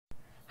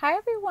Hi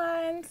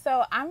everyone,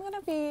 so I'm going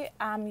to be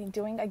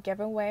doing a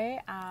giveaway.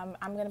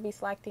 I'm going to be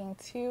selecting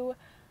two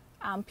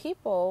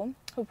people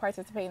who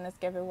participate in this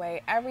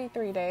giveaway every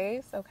 3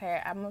 days. Okay,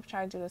 I'm going to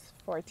try to do this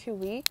for 2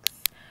 weeks.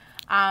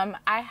 I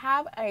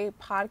have a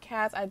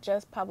podcast. I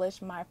just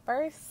published my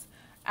first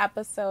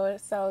episode,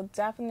 so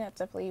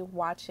definitely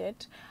watch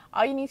it.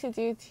 All you need to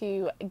do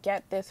to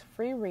get this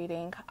free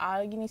reading,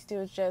 all you need to do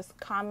is just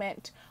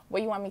comment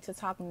what you want me to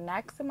talk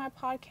next in my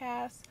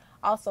podcast.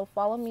 Also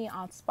follow me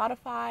on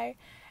Spotify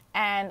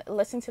and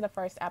listen to the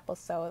first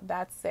episode.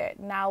 That's it.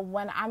 Now,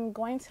 when I'm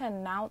going to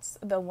announce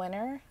the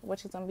winner,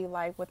 which is going to be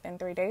like within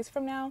 3 days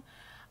from now,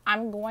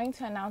 I'm going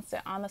to announce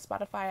it on the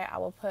Spotify. I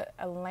will put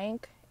a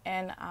link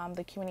in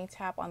the Q&A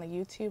tab on the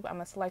YouTube. I'm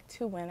going to select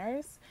 2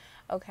 winners.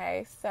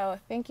 Okay, so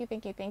thank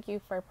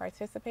you for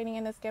participating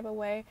in this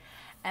giveaway.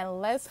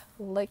 And let's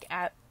look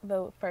at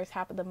the first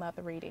half of the month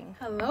reading.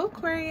 Hello,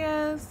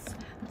 Aquarius.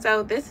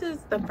 So this is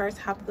the first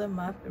half of the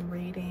month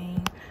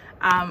reading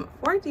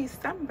for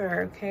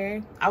December.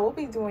 Okay, I will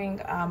be doing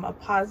a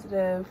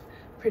positive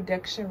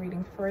prediction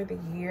reading for the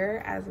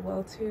year as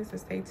well too, so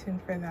stay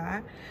tuned for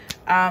that.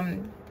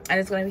 And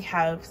it's going to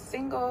have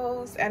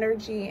singles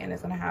energy, and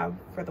it's going to have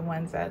for the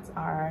ones that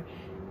are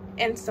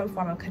in some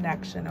form of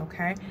connection.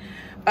 Okay,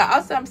 but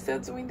also I'm still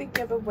doing the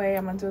giveaway.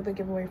 I'm gonna do the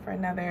giveaway for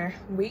another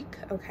week.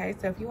 Okay,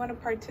 so if you want to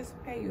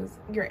participate,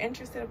 you're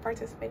interested in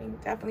participating,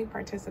 definitely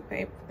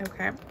participate.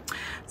 Okay,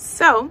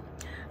 so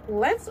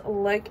let's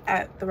look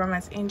at the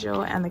Romance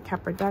Angel and the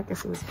Kepler deck and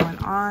see what's going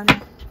on.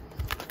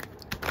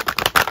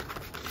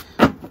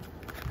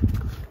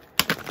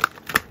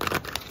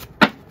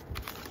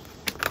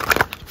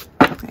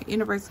 Okay,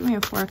 universe, give me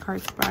a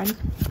 4-card spread.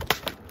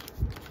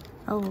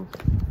 Oh,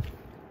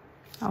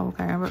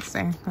 okay, I'm about to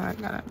say, I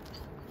got it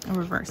in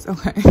reverse.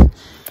 Okay,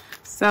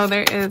 so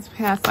there is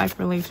past life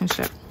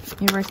relationship.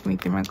 Universe, give me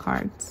 3 more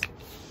cards.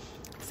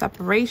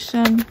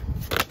 Separation.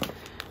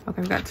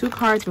 Okay, we got 2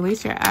 cards.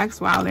 Release your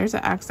ex. Wow, there's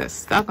an ex that's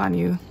stuck on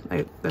you.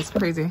 Like, that's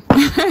crazy.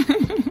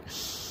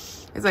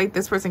 It's like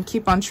this person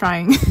keep on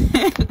trying.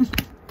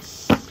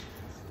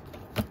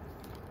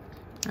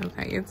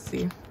 Okay, let's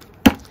see.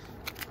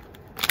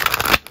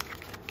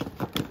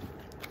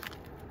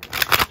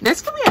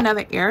 This could be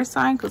another air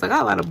sign because I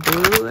got a lot of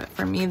blue.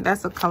 For me,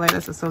 that's a color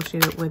that's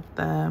associated with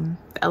the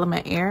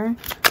element air.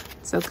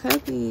 So it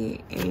could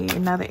be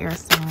another air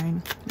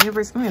sign.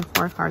 Universe, give me a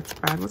 4-card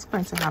spread. What's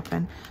going to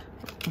happen?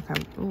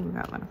 Okay, ooh, we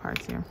got a lot of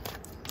cards here.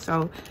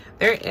 So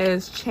there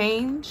is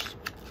change,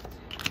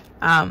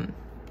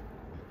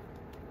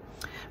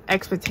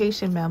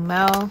 expectation,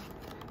 male.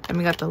 Then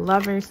we got the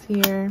lovers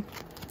here.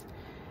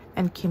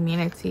 And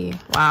community.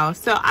 Wow,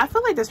 so I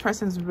feel like this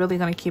person is really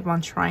going to keep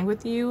on trying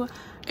with you.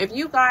 If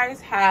you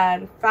guys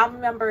had family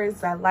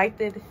members that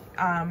liked it,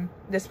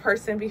 this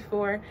person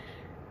before,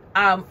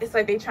 it's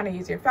like they trying to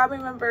use your family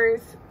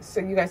members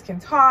so you guys can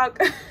talk.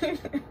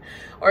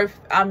 Or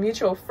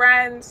mutual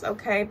friends.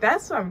 Okay,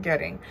 that's what I'm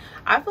getting.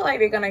 I feel like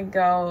they're gonna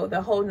go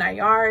the whole 9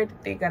 yard.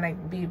 They're gonna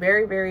be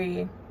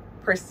very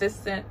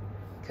persistent,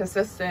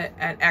 consistent,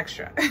 and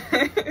extra.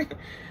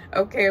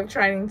 Okay, I'm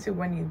trying to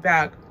win you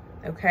back.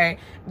 Okay,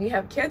 if you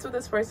have kids with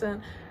this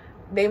person,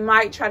 they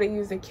might try to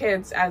use the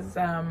kids as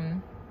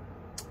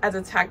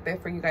a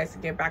tactic for you guys to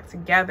get back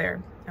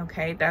together.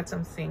 Okay, that's what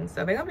I'm seeing.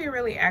 So they're gonna be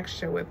really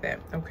extra with it.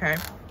 Okay,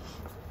 so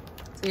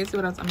let's see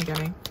what else I'm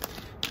getting.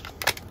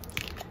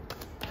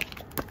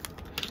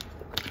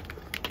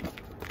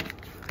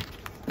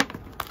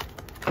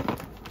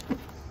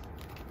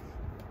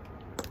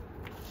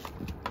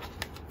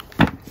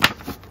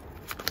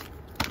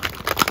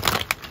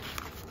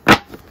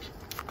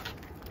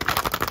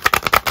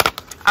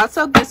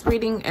 Also, this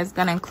reading is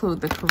going to include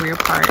the career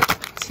part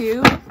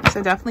too,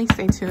 so definitely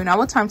stay tuned. I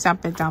will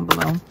timestamp it down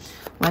below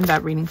when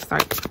that reading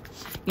starts.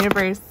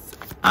 Universe,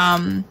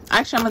 actually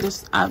I'm gonna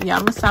just I'm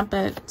gonna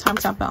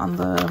timestamp it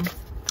on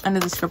in the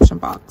description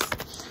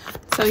box.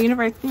 So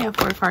universe, give me a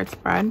 4-card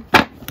spread.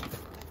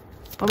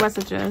 What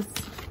messages?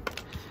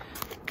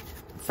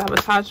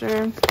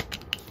 Sabotager,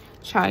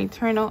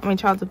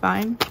 child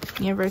divine.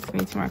 Universe, give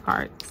me 2 more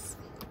cards.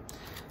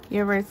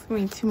 Universe,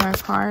 give me 2 more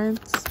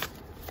cards.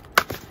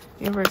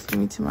 Universe, give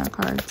me 2 more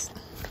cards.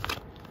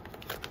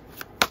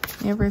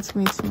 Universe, give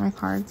me 2 more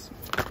cards.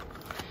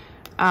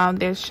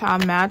 There's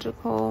child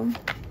magical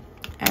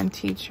and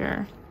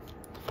teacher.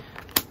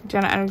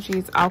 Jenna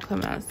Energy's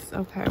alchemist.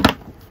 Okay.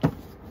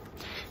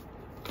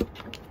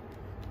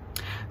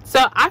 So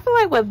I feel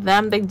like with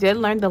them, they did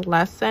learn the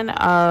lesson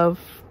of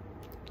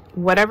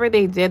whatever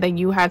they did that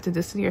you had to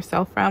distance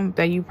yourself from,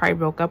 that you probably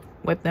broke up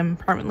with them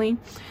permanently.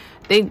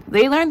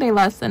 They learned their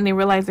lesson. They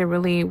realized it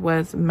really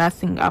was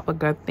messing up a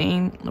good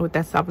thing with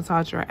that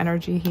sabotage or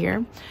energy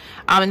here.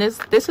 And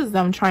this is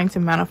them trying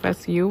to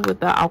manifest you with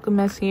the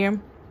alchemist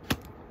here.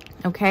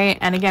 Okay,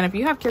 and again, if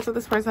you have kids with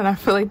this person, I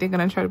feel like they're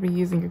gonna try to be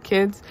using your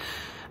kids,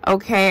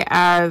 okay,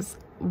 as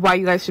why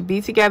you guys should be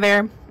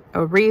together,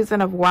 a reason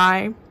of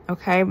why.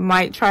 Okay,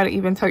 might try to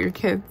even tell your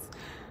kids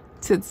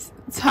to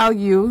tell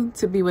you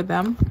to be with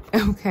them.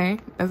 Okay,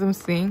 as I'm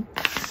seeing.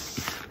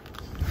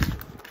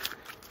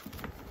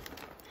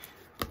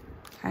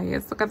 Okay,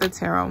 let's look at the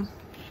tarot.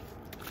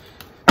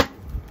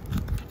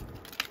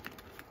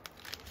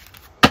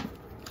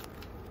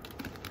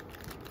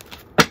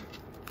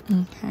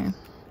 Okay.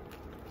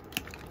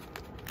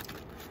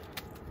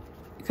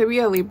 It could be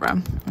a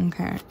Libra.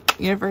 Okay.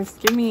 Universe,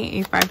 give me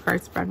a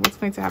 5-card spread. What's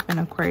going to happen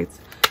in Aquarius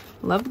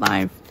love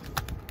life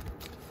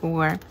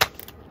for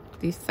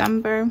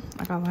December?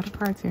 I got a lot of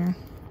cards here.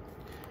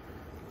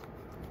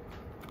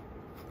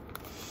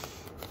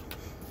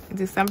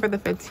 December the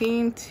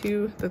 15th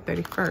to the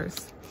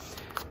 31st.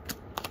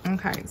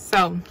 Okay,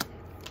 so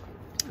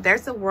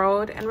there's the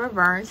World in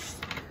reverse.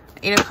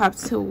 8 of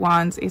Cups, 2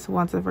 Wands, Ace of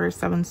Wands reverse,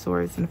 7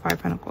 Swords, and 5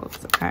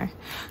 Pentacles. Okay,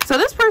 so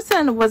this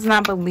person was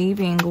not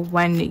believing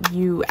when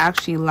you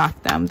actually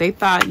left them. They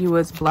thought you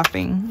was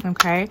bluffing.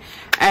 Okay,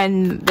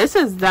 and this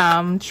is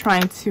them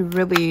trying to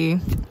really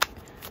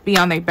be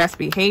on their best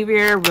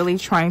behavior, really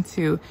trying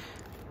to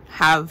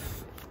have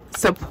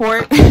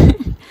support.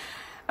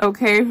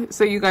 Okay,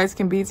 so you guys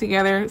can be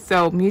together.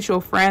 So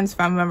mutual friends,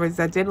 family members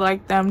that did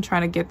like them,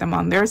 trying to get them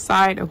on their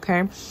side.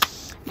 Okay,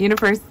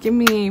 universe, give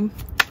me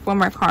 4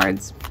 more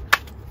cards.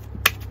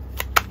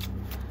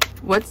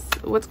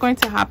 What's going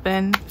to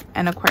happen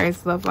in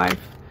Aquarius love life?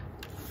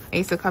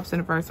 Ace of Cups in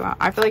reverse. Well,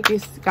 I feel like you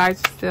guys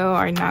still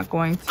are not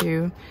going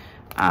to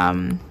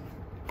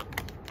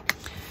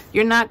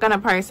you're not gonna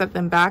probably accept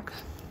them back.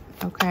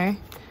 Okay,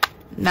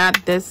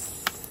 not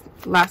this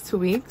last 2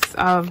 weeks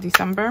of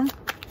December.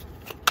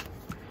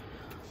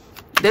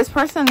 This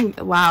person,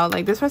 wow,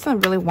 like this person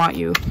really want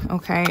you.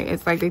 Okay,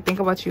 it's like they think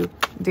about you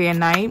day and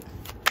night.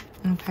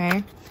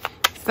 Okay,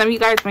 some of you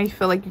guys might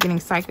feel like you're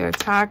getting psychic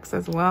attacks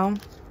as well.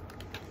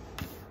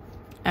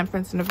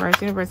 Empress in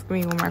reverse. Universe, give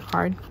me 1 more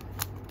card.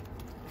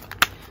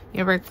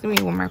 Universe, give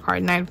me 1 more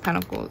card. 9 of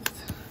Pentacles.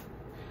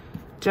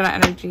 General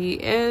energy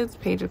is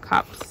Page of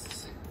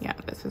Cups. Yeah,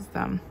 this is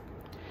them.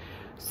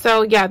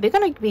 So yeah, they're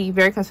gonna be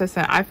very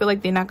consistent. I feel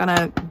like they're not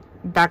gonna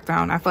back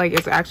down. I feel like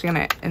it's actually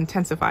gonna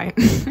intensify.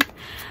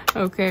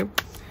 Okay,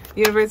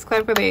 universe,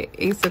 clarify the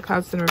Ace of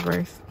Cups in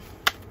reverse.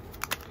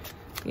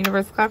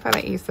 Universe, clarify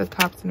the Ace of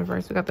Cups in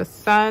reverse. We got the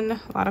Sun.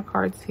 A lot of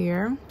cards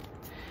here.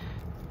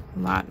 A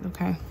lot.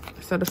 Okay,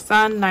 so the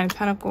Sun, 9 of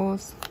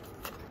Pentacles.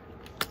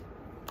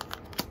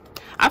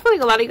 I feel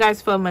like a lot of you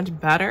guys feel much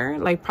better.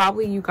 Like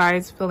probably you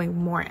guys feeling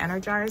more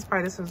energized.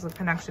 Probably this was a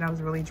connection that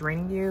was really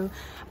draining you.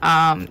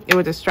 It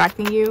was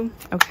distracting you.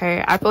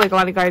 Okay, I feel like a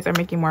lot of you guys are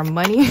making more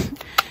money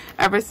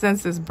ever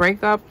since this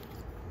breakup.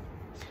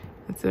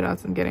 Let's see what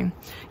else I'm getting.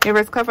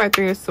 Universe, clarify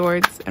 3 of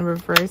Swords in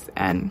reverse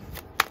and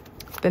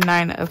the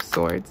 9 of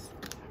Swords.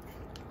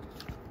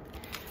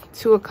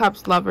 2 of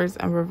Cups, Lovers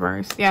in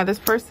reverse. Yeah, this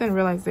person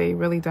realized they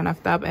really done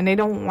effed up and they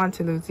don't want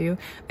to lose you.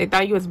 They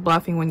thought you was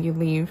bluffing when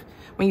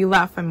you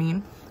left, I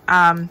mean.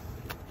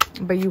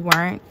 But you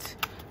weren't.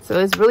 So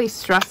it's really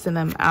stressing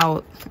them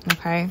out.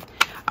 Okay.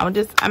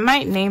 I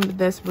might name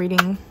this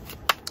reading,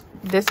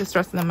 This is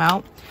Stressing Them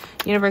Out.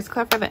 Universe,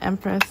 clarify the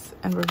Empress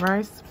in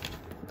reverse.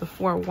 The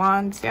 4 of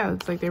Wands. Yeah,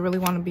 it's like they really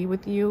want to be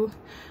with you.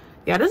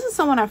 Yeah, this is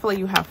someone I feel like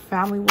you have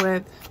family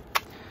with,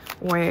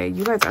 where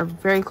you guys are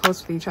very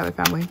close with each other,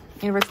 family.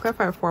 Universe,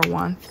 clarify the 4 of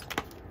Wands.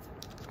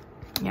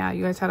 Yeah,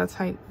 you guys had a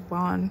tight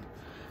bond.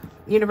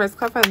 Universe,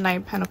 clarify the 9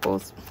 of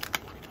Pentacles.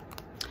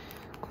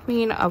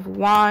 Queen of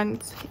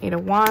Wands, 8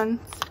 of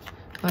Wands.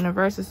 In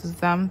reverse, this is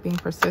them being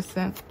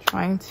persistent,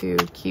 trying to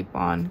keep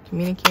on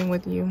communicating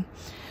with you.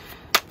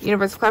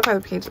 Universe, clarify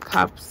the Page of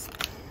Cups.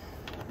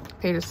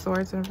 Page of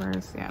Swords in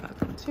reverse. Yeah, that's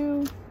one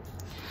too.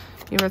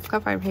 Universe,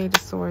 clarify Page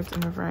of Swords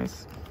in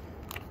reverse.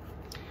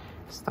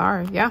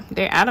 Star. Yeah,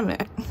 they're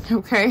adamant.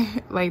 Okay,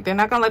 like they're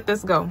not gonna let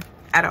this go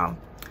at all.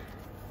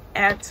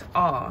 At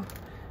all.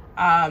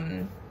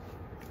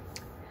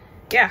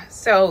 Yeah,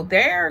 so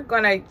they're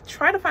gonna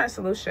try to find a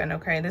solution.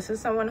 Okay, this is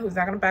someone who's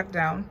not gonna back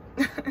down.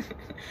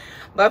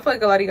 But I feel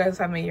like a lot of you guys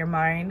have made your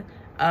mind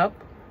up.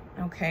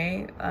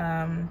 Okay,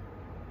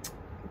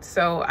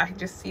 so I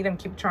just see them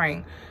keep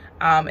trying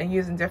and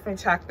using different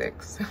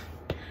tactics.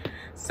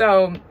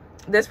 So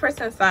this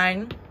person's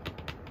sign,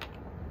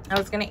 I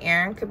was getting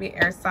air, could be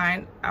air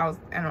sign. And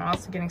I'm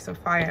also getting some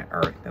fire and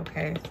earth.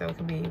 Okay, so it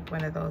could be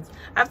one of those.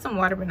 I have some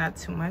water, but not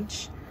too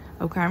much.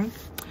 Okay,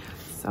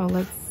 so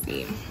let's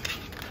see.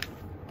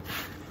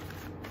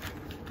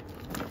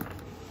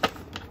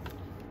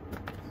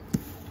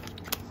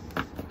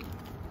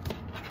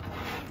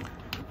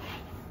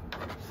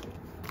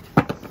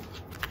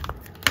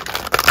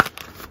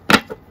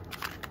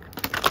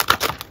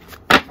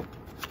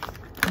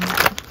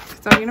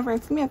 So universe,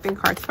 give me a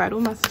 3-card spread.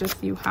 What messages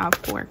do you have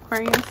for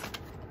Aquarius?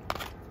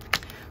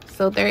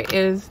 So there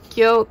is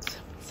guilt,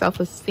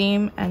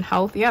 self-esteem, and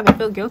health. Yeah, they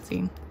feel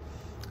guilty.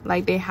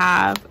 Like they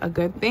have a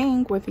good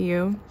thing with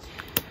you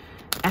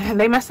and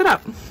they mess it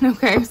up.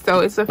 Okay,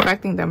 so it's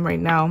affecting them right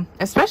now,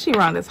 especially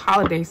around this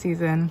holiday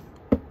season.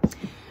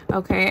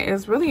 Okay,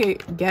 it's really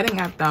getting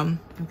at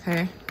them.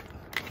 Okay,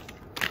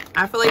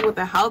 I feel like with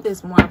the health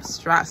is more of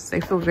stress.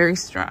 They feel very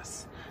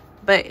stressed,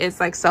 but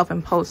it's like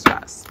self-imposed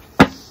stress.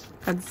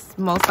 Because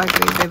most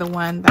likely they're the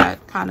one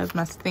that kind of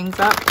messed things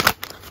up.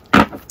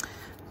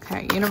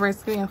 Okay,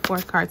 universe, give me a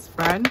 4-card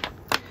spread.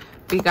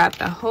 We got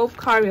the Hope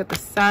card. We got the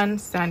Sun,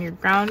 stand your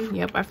ground.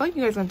 Yep, I feel like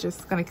you guys are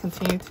just going to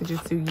continue to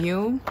just do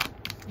you,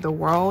 the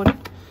world.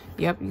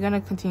 Yep, you're going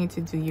to continue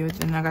to do you.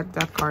 And I got the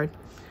Death card.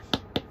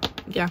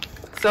 Yeah,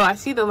 so I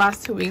see the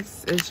last 2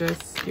 weeks is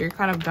just, you're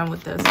kind of done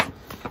with this.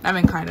 I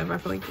mean, kind of. I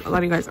feel like a lot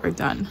of you guys are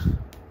done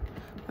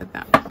with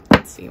that.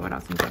 Let's see what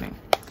else I'm getting.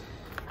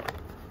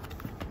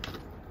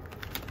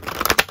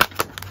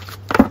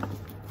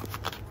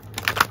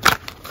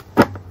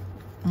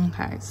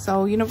 Okay,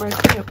 so universe,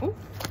 ooh,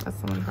 that's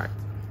so many cards.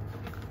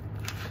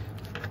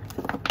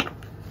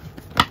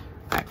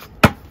 Okay.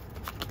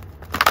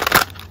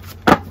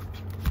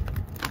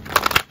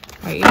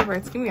 Okay,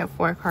 universe, give me a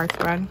 4-card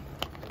spread.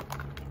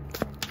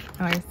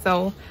 Okay,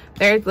 so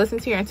there's listen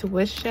to your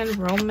intuition,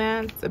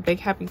 romance, a big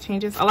happy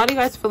changes. A lot of you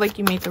guys feel like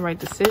you made the right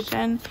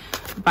decision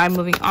by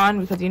moving on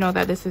because you know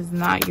that this is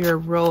not your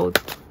real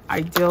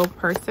ideal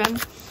person.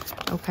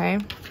 Okay.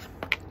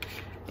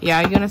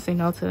 Yeah, you're gonna say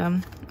no to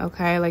them.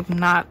 Okay, like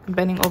not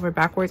bending over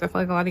backwards. I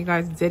feel like a lot of you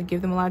guys did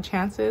give them a lot of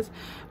chances,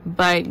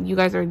 but you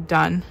guys are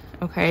done.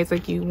 Okay, it's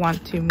like you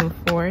want to move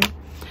forward,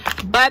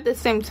 but at the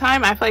same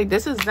time I feel like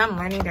this is them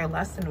learning their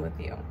lesson with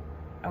you.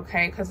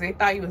 Okay, because they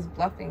thought you was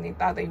bluffing. They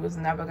thought that you was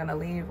never gonna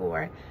leave,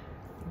 or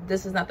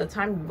this is not the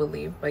time you would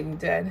leave, but you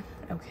did.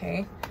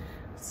 Okay,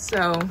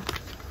 so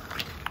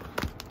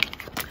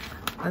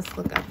let's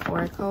look at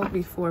Oracle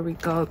before we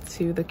go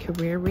to the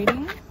career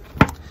reading.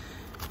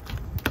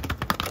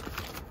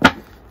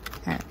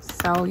 Okay,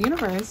 so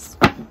universe,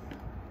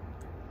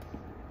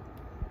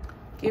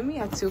 give me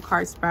a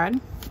 2-card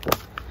spread.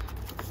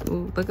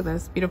 Ooh, look at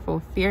this,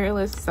 beautiful,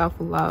 fearless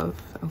self-love.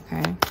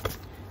 Okay,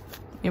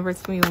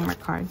 universe, give me one more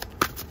card.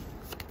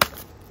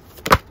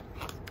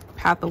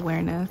 Path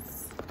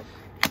awareness.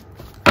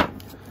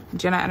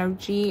 Jenna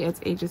energy, it's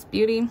ageless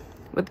beauty.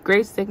 With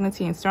grace,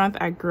 dignity, and strength,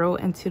 I grow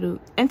into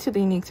the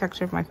unique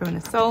texture of my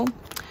feminine soul.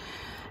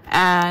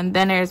 And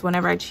then there's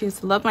whenever I choose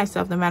to love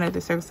myself, no matter the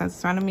circumstances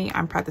surrounding me,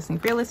 I'm practicing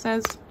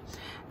fearlessness.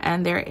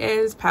 And there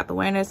is path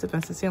awareness. If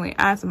I'm sincerely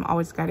asked, I'm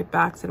always guided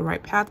back to the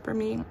right path for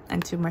me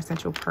and to my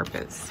central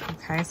purpose.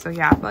 Okay, so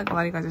yeah, I feel like a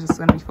lot of you guys are just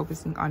going to be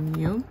focusing on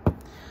you.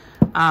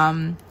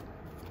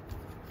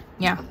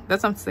 Yeah,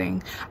 that's what I'm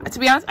saying. To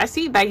be honest, I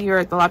see that a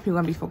lot of people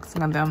are going to be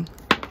focusing on them.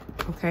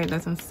 Okay,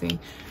 that's what I'm seeing.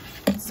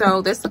 So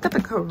let's look at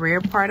the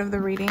career part of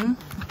the reading.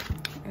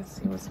 Let's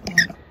see what's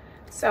going on.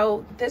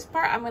 So this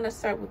part, I'm going to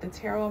start with the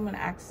tarot. I'm going to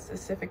ask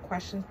specific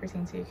questions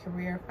pertaining to your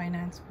career,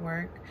 finance,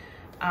 work.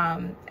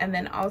 And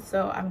then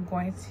also I'm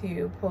going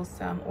to post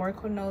some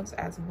oracle notes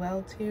as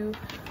well too.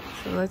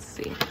 So let's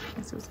see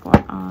what's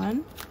going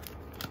on.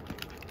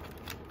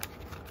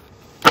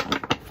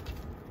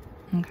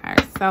 Okay,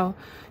 so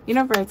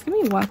universe, give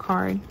me 1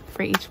 card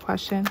for each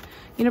question.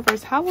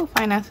 Universe, how will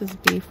finances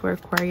be for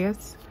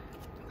Aquarius?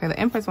 Okay, the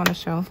Empress want to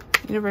show.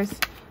 Universe,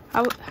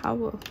 how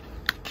will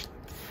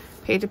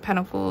Page of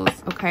Pentacles.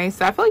 Okay,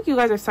 so I feel like you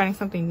guys are starting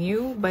something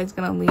new, but it's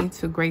gonna lead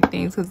to great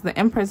things because the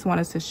Empress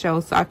wanted to show.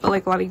 So I feel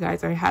like a lot of you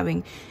guys are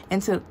having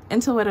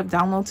intuitive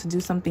download to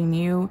do something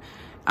new.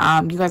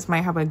 You guys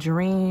might have a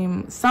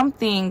dream,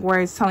 something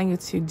where it's telling you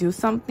to do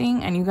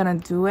something and you're gonna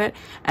do it,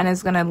 and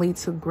it's gonna lead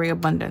to great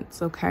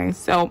abundance. Okay,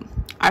 so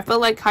I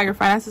feel like how your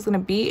finances is gonna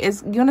be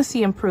is you're gonna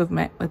see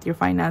improvement with your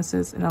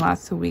finances in the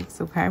last 2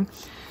 weeks. Okay,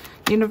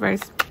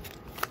 universe,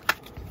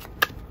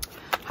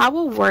 how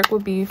will work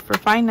would be for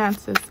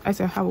finances? I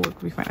said how will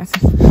work would be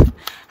finances.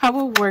 How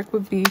will work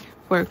would be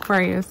for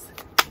Aquarius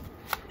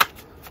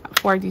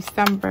for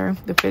December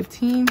the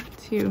 15th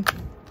to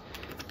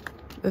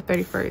the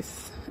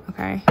 31st.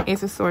 Okay,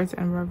 Ace of Swords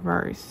in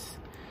reverse.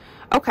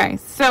 Okay,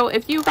 so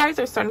if you guys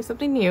are starting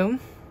something new,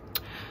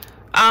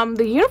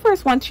 the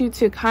universe wants you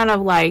to kind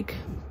of like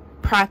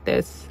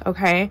practice.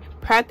 Okay,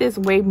 practice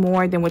way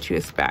more than what you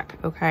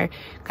expect. Okay,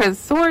 because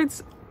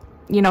swords,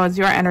 you know, is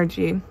your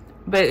energy,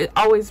 but it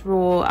always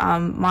rule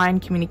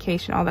mind,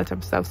 communication, all that type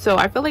of stuff. So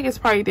I feel like it's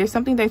probably there's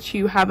something that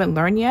you haven't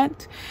learned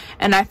yet,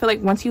 and I feel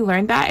like once you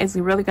learn that, it's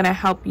really going to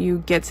help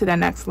you get to the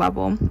next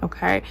level.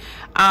 Okay,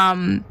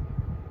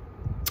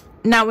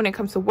 now when it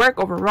comes to work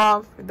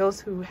overall, for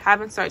those who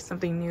haven't started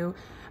something new,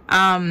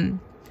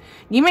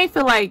 you may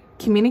feel like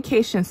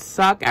communication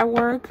suck at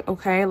work.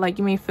 Okay, like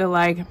you may feel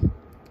like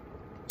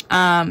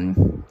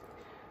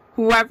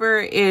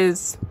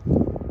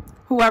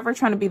whoever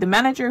trying to be the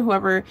manager,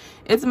 whoever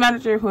is the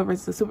manager, whoever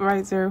is the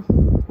supervisor,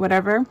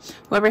 whoever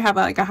have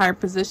like a higher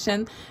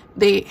position,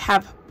 they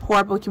have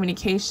horrible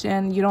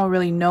communication. You don't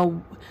really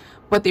know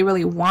what they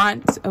really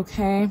want.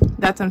 Okay,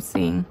 that's what I'm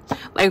seeing.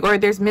 Like, or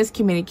there's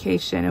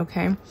miscommunication.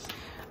 Okay,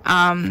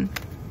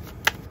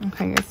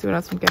 okay, let's see what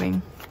else I'm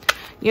getting.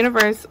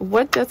 Universe,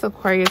 what does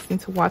Aquarius need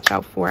to watch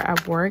out for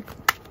at work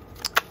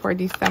for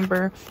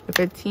December the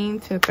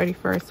 15th to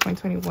 31st,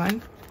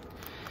 2021?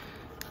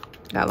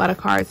 Got a lot of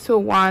cards. 2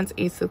 of Wands,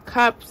 Ace of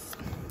Cups.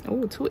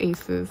 Oh, 2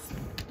 aces.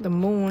 The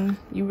Moon.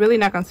 You're really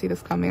not going to see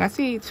this coming. I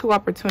see 2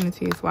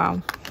 opportunities.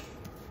 Wow.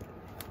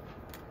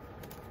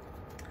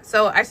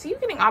 So I see you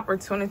getting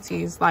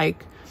opportunities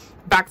like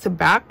back to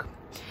back.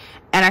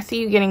 And I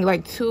see you getting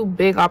like 2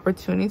 big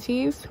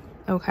opportunities.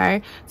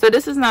 Okay, so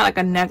this is not like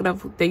a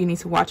negative that you need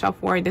to watch out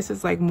for. This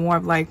is like more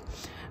of like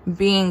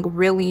being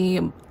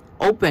really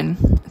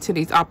open to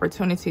these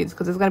opportunities,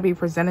 because it's going to be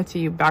presented to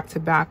you back to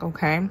back.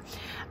 Okay,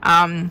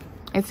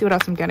 let's see what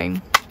else I'm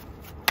getting.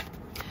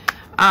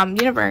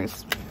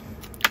 Universe,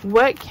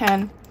 what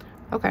can,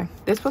 okay,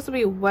 this is supposed to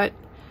be what,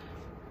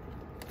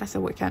 I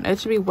said what can, it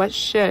should be what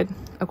should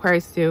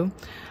Aquarius do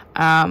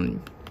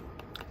when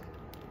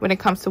it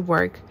comes to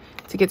work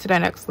to get to that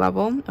next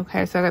level.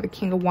 Okay, so I got the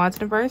King of Wands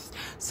in reverse.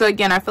 So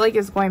again, I feel like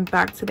it's going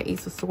back to the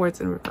Ace of Swords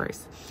in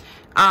reverse.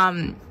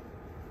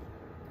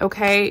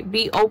 Okay,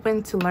 be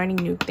open to learning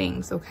new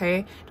things.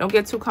 Okay, don't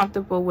get too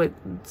comfortable with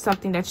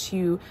something that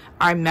you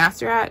are a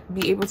master at.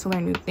 Be able to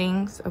learn new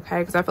things. Okay,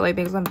 because I feel like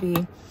there's going to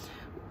be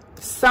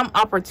some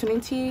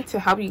opportunity to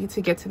help you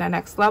to get to that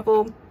next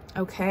level.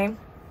 Okay,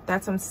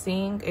 that's what I'm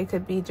seeing. It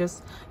could be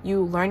just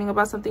you learning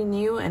about something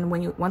new, and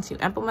when you once you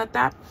implement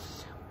that,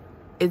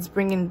 it's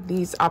bringing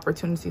these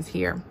opportunities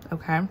here.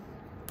 Okay,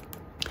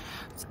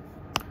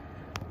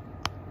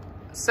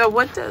 so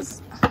what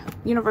does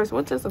universe,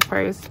 what does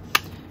Aquarius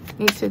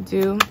need to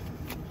do?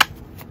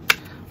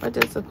 What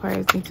does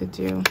Aquarius need to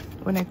do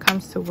when it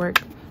comes to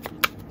work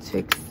to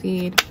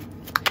exceed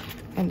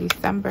in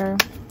December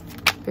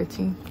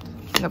 15th?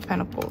 King of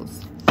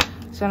Pentacles.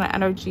 So the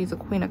energy is a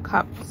Queen of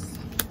Cups.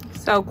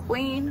 So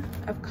Queen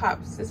of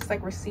Cups, this is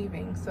like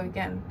receiving. So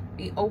again,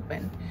 be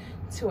open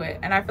to it,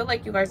 and I feel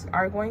like you guys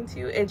are going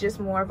to. It's just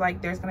more of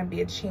like there's going to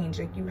be a change,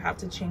 like you have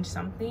to change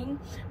something,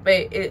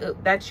 but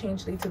that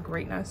change leads to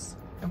greatness.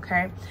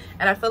 Okay,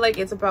 and I feel like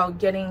it's about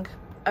getting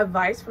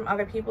advice from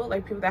other people,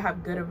 like people that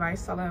have good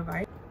advice, solid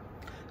advice.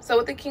 So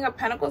with the King of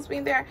Pentacles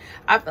being there,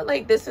 I feel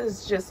like this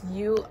is just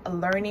you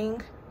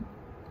learning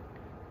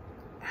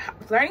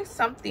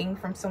something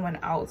from someone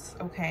else.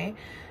 Okay,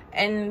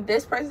 and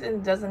this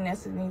person doesn't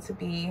necessarily need to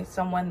be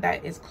someone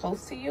that is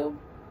close to you.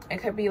 It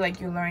could be like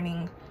you're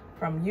learning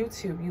from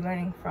YouTube, you're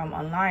learning from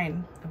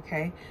online.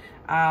 Okay,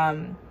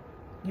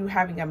 you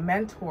having a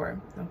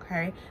mentor.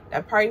 Okay,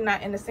 that probably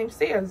not in the same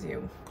state as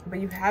you, but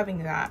you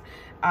having that,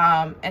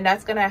 and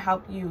that's gonna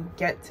help you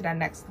get to that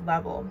next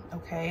level.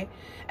 Okay,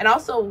 and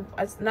also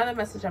another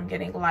message I'm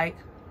getting, like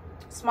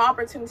small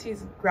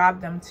opportunities,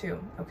 grab them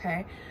too.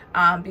 Okay,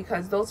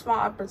 because those small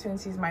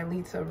opportunities might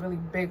lead to a really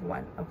big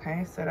one.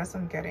 Okay, so that's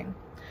what I'm getting.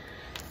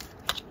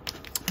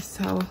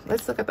 So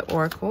let's look at the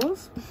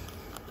oracles.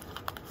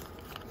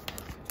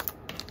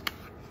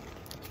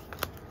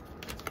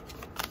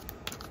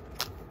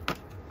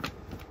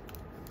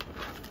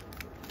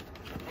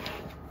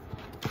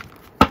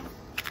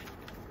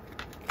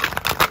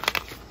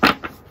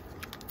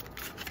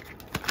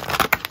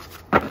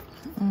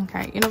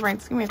 Okay,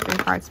 universe, give me a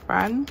 3-card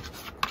spread.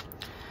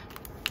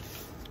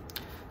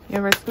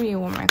 Universe, give me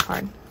one more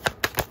card.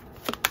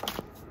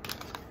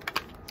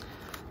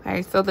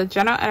 Okay, so the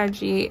general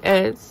energy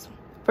is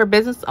for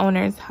business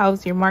owners.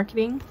 How's your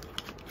marketing?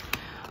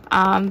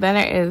 Then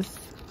it is,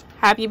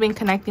 have you been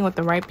connecting with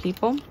the right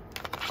people?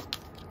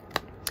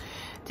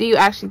 Do you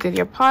actually did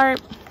your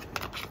part?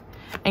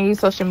 And use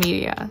social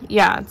media.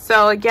 Yeah,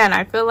 so again,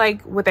 I feel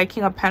like with that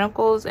King of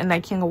Pentacles and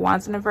that King of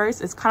Wands in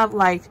reverse, it's kind of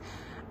like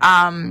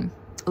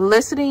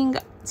listening,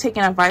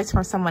 taking advice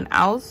from someone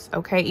else.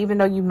 Okay, even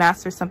though you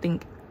master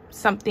something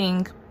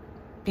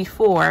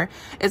before,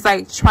 it's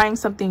like trying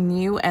something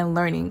new and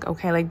learning.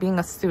 Okay, like being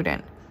a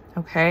student.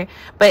 Okay,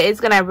 but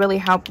it's gonna really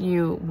help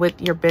you with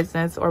your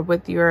business or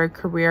with your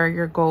career,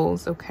 your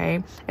goals.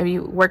 Okay, if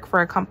you work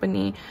for a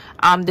company,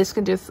 this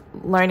can just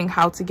learning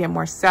how to get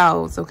more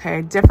sales.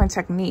 Okay, different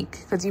technique,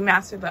 because you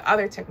master the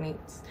other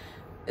techniques.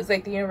 It's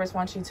like the universe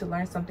wants you to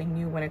learn something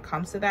new when it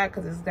comes to that,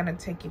 because it's going to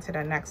take you to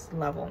that next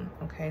level.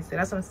 Okay, so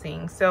that's what I'm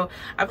saying. So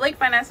I feel like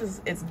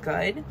finances is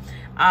good.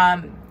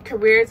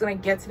 Career is going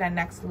to get to that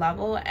next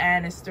level,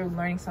 and it's through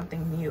learning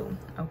something new.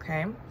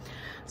 Okay,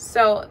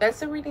 so that's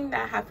the reading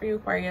that I have for you,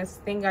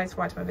 Aquarius. Thank you guys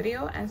for watching my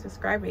video and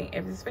subscribing.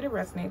 If this video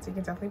resonates, you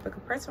can definitely book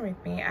a personal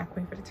with me at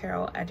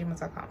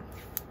queenfredatarot@gmail.com.